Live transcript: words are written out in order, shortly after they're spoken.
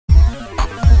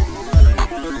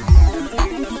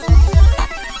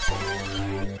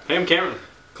Hey, I'm Cameron.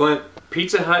 Clint.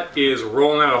 Pizza Hut is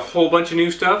rolling out a whole bunch of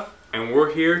new stuff, and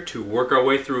we're here to work our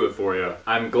way through it for you.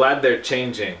 I'm glad they're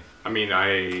changing. I mean,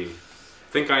 I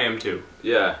think I am too.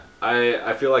 Yeah,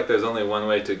 I feel like there's only one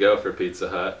way to go for Pizza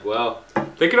Hut. Well,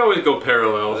 they could always go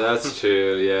parallel. That's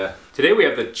true, yeah. Today we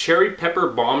have the Cherry Pepper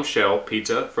Bombshell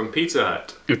Pizza from Pizza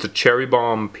Hut. It's a cherry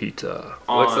bomb pizza.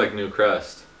 Looks like new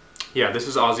crust. Yeah, this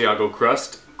is Asiago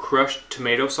crust. Crushed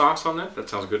tomato sauce on it. That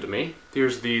sounds good to me.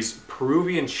 There's these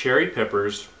Peruvian cherry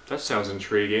peppers. That sounds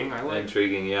intriguing. I like.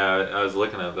 Intriguing, yeah. I was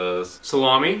looking at those.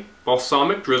 Salami,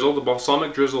 balsamic drizzle. The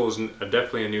balsamic drizzle is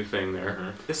definitely a new thing there. Mm-hmm.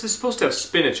 This is supposed to have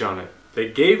spinach on it.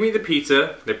 They gave me the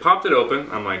pizza. They popped it open.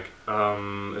 I'm like,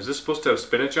 is this supposed to have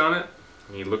spinach on it?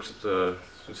 And he looks at the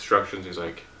instructions. He's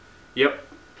like, yep.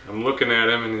 I'm looking at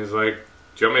him and he's like,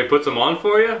 do you want me to put some on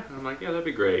for you? And I'm like, yeah, that'd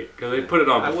be great, because they put it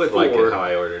on before. I would like it how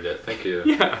I ordered it. Thank you.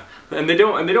 Yeah, and they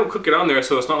don't cook it on there,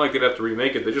 so it's not like they'd have to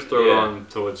remake it. They just throw it on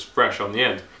so it's fresh on the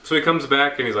end. So he comes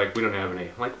back and he's like, we don't have any.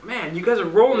 I'm like, man, you guys are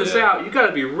rolling this out. You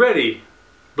gotta be ready.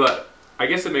 But I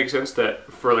guess it makes sense that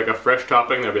for like a fresh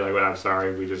topping, they'll be like, well, I'm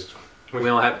sorry, we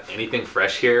don't have anything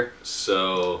fresh here,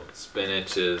 so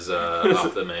spinach is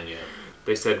off the menu.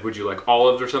 They said, would you like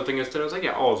olives or something instead? I was like,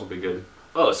 yeah, olives will be good.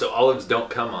 Oh, so olives don't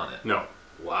come on it? No.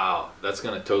 Wow, that's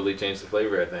going to totally change the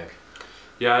flavor, I think.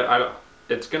 Yeah,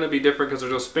 it's going to be different because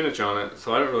there's no spinach on it,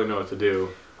 so I don't really know what to do.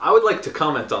 I would like to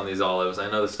comment on these olives. I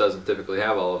know this doesn't typically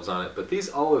have olives on it, but these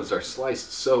olives are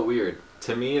sliced so weird.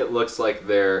 To me, it looks like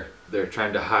they're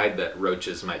trying to hide that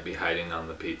roaches might be hiding on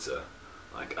the pizza.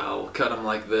 Like, oh, we'll cut them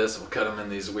like this, we'll cut them in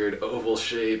these weird oval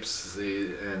shapes,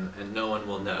 and no one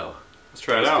will know. Let's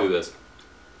try it out. Let's do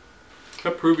this.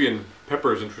 That Peruvian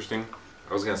pepper is interesting.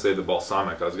 I was going to say the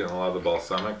balsamic. I was getting a lot of the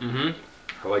balsamic. Mm-hmm.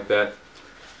 I like that.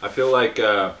 I feel like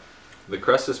the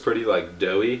crust is pretty like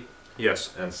doughy.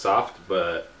 Yes. And soft,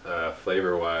 but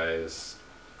flavor-wise,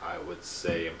 I would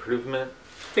say improvement.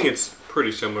 I think it's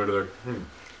pretty similar to their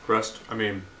crust. I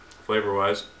mean,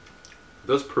 flavor-wise.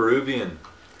 Those Peruvian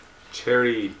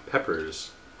cherry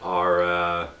peppers are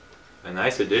a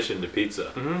nice addition to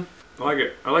pizza. Mm-hmm. I like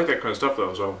it. I like that kind of stuff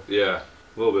though. So yeah,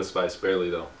 a little bit of spice, barely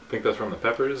though. Think that's from the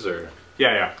peppers, or?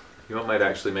 Yeah, yeah. You know what might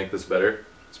actually make this better?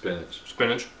 Spinach.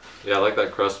 Spinach? Yeah, I like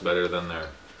that crust better than their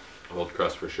old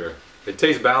crust for sure. It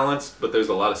tastes balanced, but there's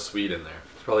a lot of sweet in there.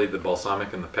 It's probably the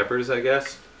balsamic and the peppers, I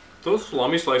guess. Those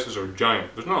salami slices are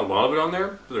giant. There's not a lot of it on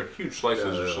there, but they're huge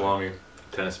slices of salami.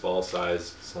 Tennis ball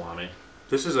size salami.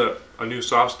 This is a new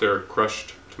sauce there,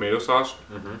 crushed tomato sauce.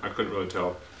 Mm-hmm. I couldn't really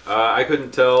tell. I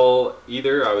couldn't tell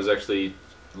either. I was actually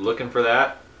looking for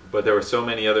that, but there were so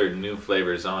many other new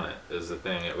flavors on it, is the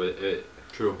thing.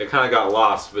 True. It kind of got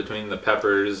lost between the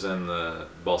peppers and the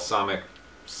balsamic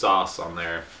sauce on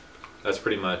there. That's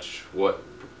pretty much what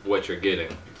you're getting.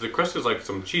 The crust is like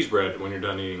some cheese bread when you're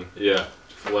done eating. Yeah,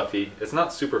 fluffy. It's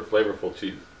not super flavorful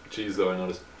cheese though, I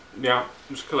noticed. Yeah,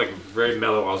 just kind of like very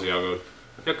mellow Asiago.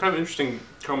 Yeah, kind of interesting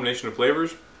combination of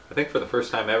flavors. I think for the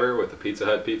first time ever with the Pizza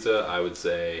Hut pizza, I would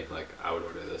say, like, I would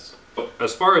order this.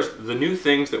 As far as the new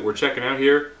things that we're checking out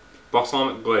here,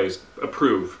 balsamic glaze,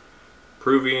 approve.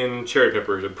 Peruvian cherry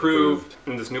peppers, approved.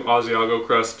 And this new Asiago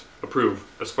crust, approved.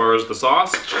 As far as the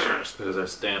sauce, there's our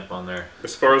stamp on there.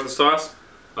 As far as the sauce,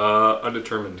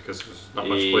 undetermined, because there's not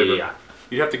much flavor. Yeah.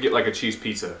 You'd have to get like a cheese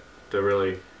pizza to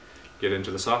really get into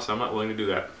the sauce. I'm not willing to do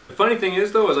that. The funny thing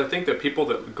is though, is I think that people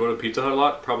that go to Pizza Hut a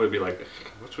lot probably be like,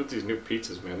 what's with these new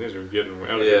pizzas, man? These are getting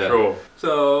out of control.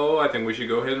 So I think we should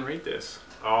go ahead and rate this.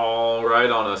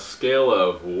 Alright, on a scale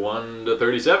of 1 to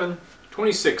 37.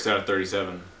 26 out of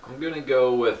 37. I'm gonna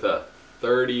go with a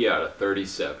 30 out of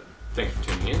 37. Thanks for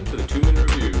tuning in to the 2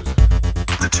 Minute Reviews.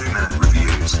 The 2 Minute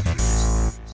Reviews.